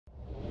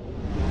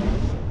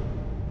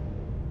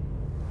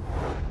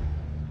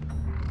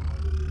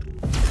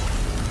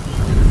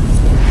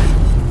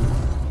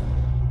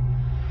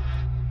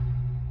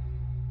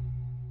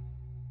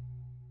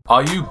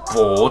Are you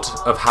bored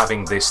of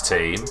having this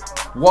team?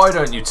 Why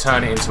don't you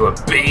turn it into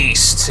a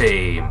beast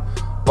team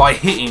by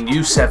hitting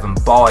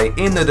U7 buy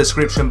in the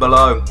description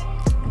below.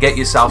 Get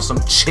yourself some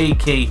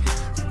cheap,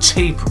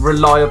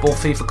 reliable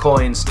FIFA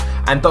coins,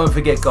 and don't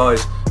forget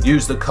guys,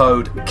 use the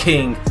code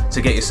KING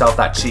to get yourself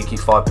that cheeky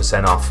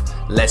 5% off.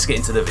 Let's get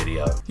into the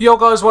video. Yo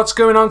guys, what's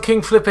going on?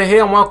 Kingflipper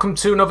here and welcome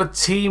to another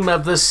Team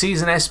of the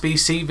Season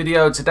SBC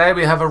video. Today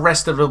we have a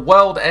Rest of the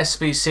World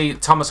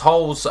SBC, Tomas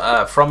Holes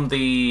from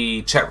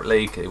the Czech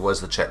League. It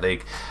was the Czech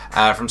League,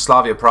 from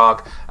Slavia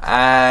Prague.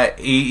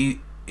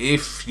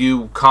 If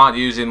you can't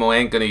use him or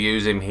ain't going to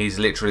use him, he's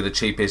literally the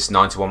cheapest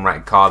 91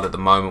 rated card at the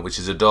moment, which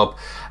is a dub.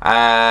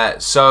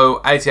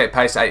 So 88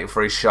 pace,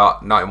 83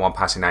 shot, 91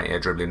 passing,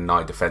 88 dribbling,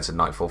 90 defense and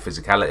 94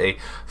 physicality.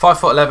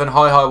 5'11",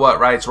 high work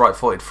rates, right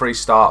footed,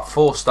 3-star,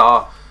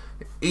 4-star.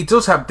 He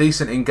does have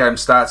decent in-game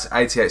stats: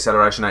 88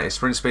 acceleration, 80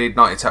 sprint speed,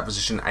 90 attack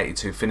position,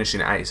 82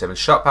 finishing, 87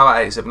 shot power,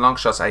 87 long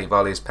shots, 80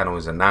 volleys,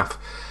 penalties and naff.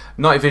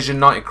 90 vision,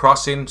 90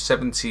 crossing,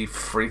 70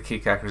 free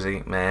kick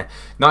accuracy, meh.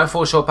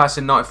 94 short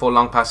passing, 94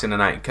 long passing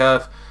and 80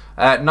 curve.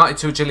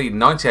 92 agility,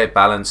 98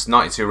 balance,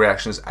 92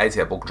 reactions,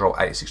 88 ball control,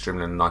 86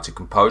 dribbling and 90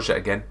 composure,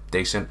 again,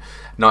 decent.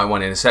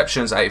 91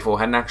 interceptions, 84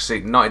 head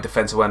accuracy, 90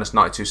 defense awareness,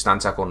 92 stand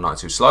tackle,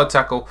 92 slide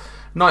tackle,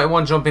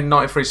 91 jumping,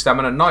 93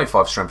 stamina,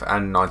 95 strength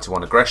and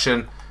 91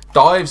 aggression.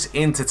 Dives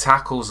into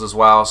tackles as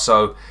well,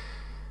 so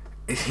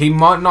he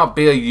might not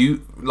be a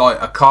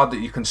card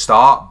that you can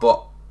start,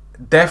 but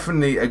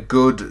definitely a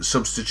good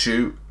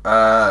substitute,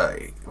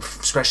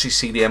 especially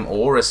CDM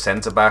or a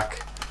centre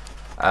back.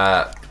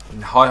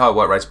 High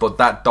work rates, but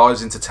that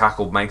dives into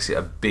tackle makes it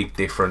a big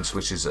difference,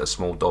 which is a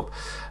small dub.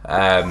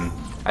 As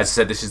I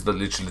said, this is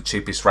literally the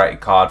cheapest rated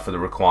card for the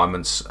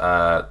requirements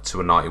to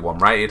a 91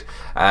 rated.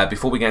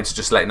 Before we get into,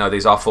 just let you know,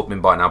 these are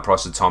footmen by now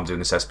price at the time doing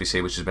this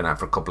SBC, which has been out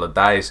for a couple of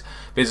days.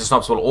 Business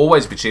snobs will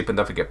always be cheap, and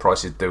don't forget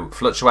prices do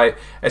fluctuate,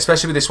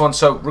 especially with this one.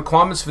 So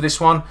requirements for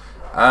this one,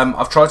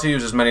 I've tried to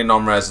use as many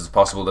non-rares as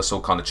possible. They're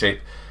still kind of cheap.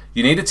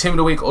 You need a team of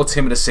the week or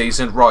team of the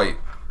season. Right,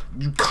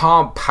 you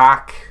can't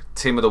pack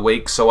team of the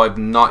week, so I've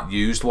not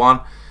used one.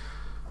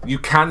 You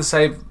can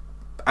save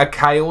a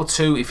K or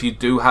two if you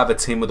do have a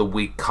team of the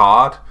week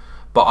card,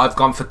 but I've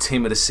gone for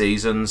team of the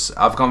seasons.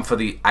 I've gone for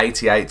the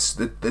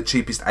 88s, the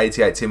cheapest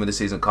 88 team of the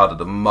season card at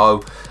the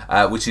Mo,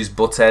 which is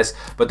Buttes.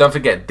 But don't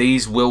forget,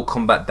 these will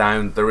come back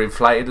down. They're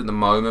inflated at the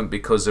moment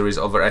because there is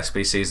other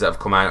SBCs that have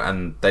come out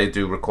and they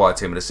do require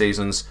team of the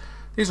seasons.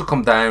 These will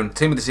come down.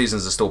 Team of the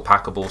seasons are still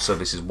packable, so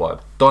this is why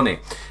I've done it,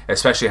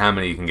 especially how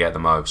many you can get at the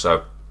Mo.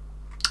 So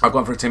I've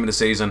gone for a team of the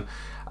season.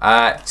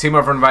 Team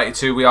over of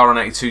 82, we are on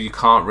 82. You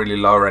can't really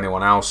lower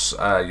anyone else.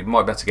 You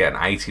might better get an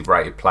 80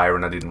 rated player,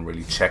 and I didn't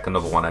really check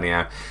another one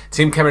anyhow.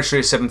 Team chemistry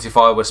is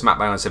 75. We're smack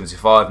bang on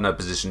 75. No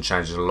position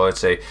changes or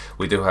loyalty.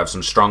 We do have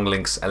some strong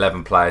links,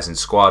 11 players in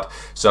squad.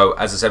 So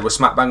as I said, we're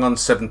smack bang on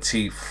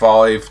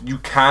 75. You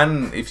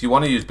can, if you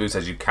want to use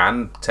Buttes, you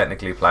can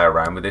technically play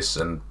around with this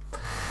and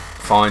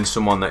find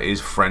someone that is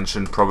French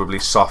and probably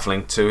soft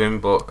link to him.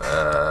 But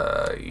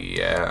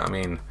yeah, I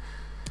mean,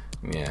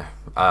 yeah,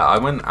 I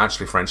went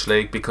actually French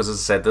League because, as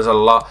I said, there's a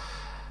lot.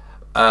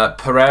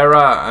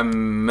 Pereira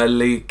and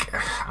Malik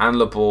and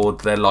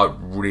Laborde, they're like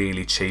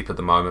really cheap at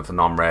the moment for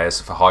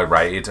non-rares, for high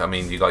rated. I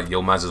mean, you got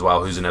Yilmaz as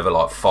well, who's another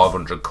like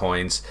 500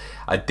 coins.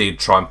 I did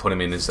try and put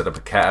him in instead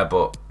of Paqueta,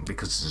 but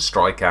because it's a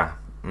striker,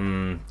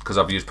 because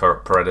I've used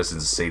Paredes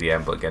as a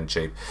CDM, but again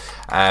cheap.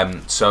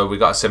 So we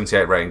got a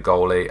 78 rating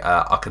goalie,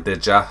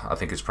 Akadija, I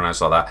think it's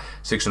pronounced like that.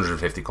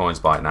 650 coins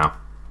by it now.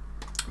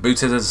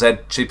 Buttes, as I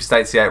said, cheapest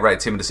 88 rated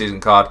team of the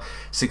season card,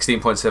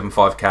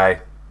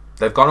 16.75k.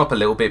 They've gone up a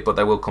little bit, but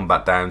they will come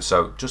back down,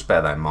 so just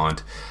bear that in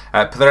mind.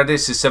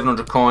 Paredes is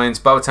 700 coins,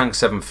 Boateng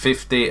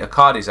 750,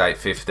 Icardi's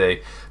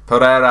 850,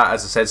 Pereira,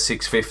 as I said,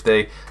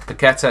 650,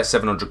 Paqueta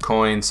 700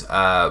 coins,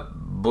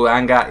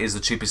 Buanga is the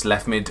cheapest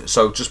left mid,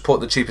 so just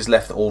put the cheapest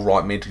left or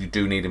right mid. You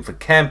do need him for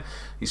chem.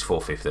 He's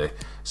 450,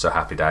 so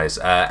happy days.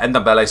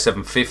 Ndambele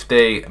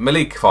 750,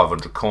 Malik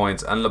 500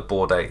 coins, and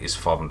Laborde is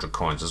 500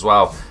 coins as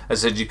well.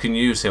 As I said, you can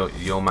use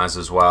Yilmaz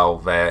as well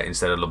there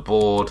instead of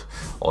Laborde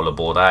or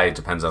Laborde,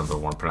 depends on if I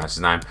want to pronounce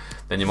his name.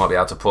 Then you might be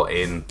able to put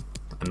in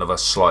another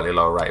slightly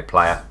lower rated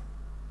player.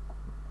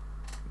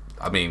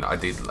 I mean, I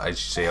did, as you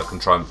see, I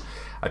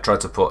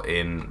tried to put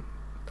in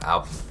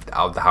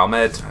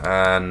Abdelhamed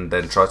and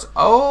then tried to,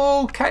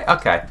 okay.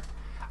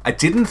 I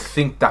didn't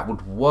think that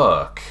would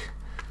work.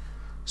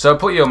 So I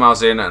put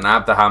Yilmaz in and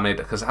Abdelhamed,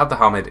 because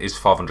Abdelhamed is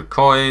 500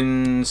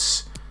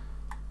 coins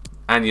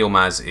and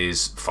Yilmaz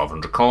is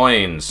 500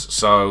 coins.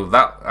 So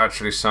that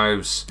actually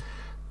saves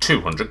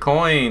 200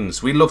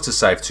 coins. We love to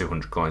save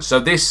 200 coins.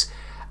 So this,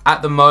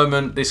 at the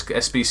moment, this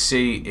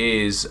SBC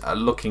is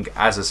looking,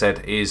 as I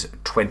said, is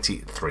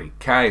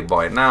 23k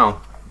by now.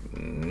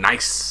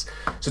 Nice.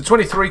 So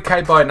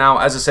 23k by now.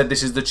 As I said,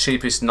 this is the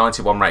cheapest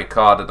 91 rated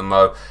card at the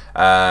Mo.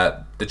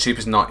 The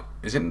cheapest the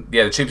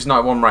cheapest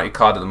 91 rated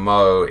card at the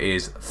Mo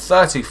is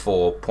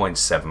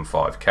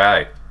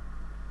 34.75k.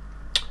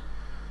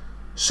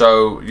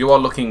 So you are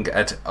looking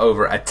at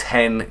over a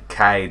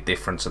 10k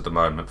difference at the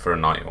moment for a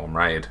 91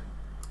 rated.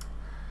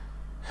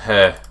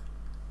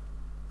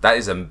 That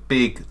is a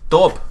big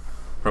dub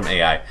from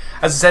EA.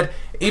 As I said,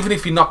 even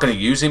if you're not going to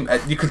use him,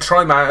 you can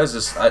try him out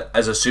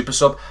as a super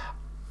sub,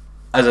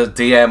 as a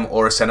DM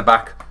or a centre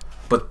back.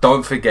 But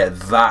don't forget,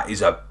 that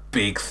is a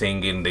big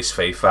thing in this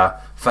FIFA.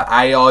 For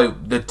AI,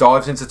 the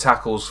dives into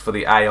tackles for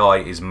the AI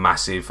is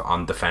massive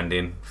on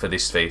defending for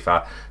this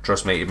FIFA.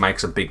 Trust me, it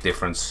makes a big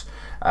difference.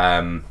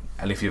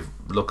 And if you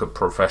look at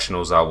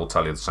professionals, I will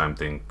tell you the same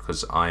thing,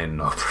 because I am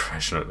no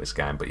professional at this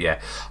game. But yeah,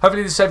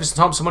 hopefully this saves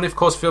some time, some money. Of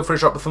course, feel free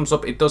to drop a thumbs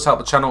up. It does help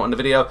the channel and the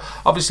video.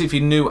 Obviously, if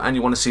you're new and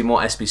you want to see more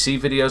SBC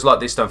videos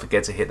like this, don't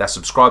forget to hit that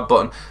subscribe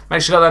button.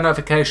 Make sure you got that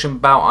notification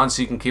bell on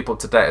so you can keep up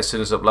to date as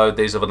soon as I upload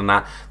these. Other than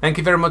that, thank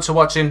you very much for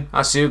watching.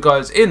 I'll see you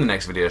guys in the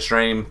next video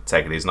stream.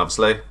 Take it easy, and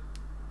obviously,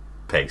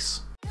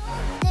 peace.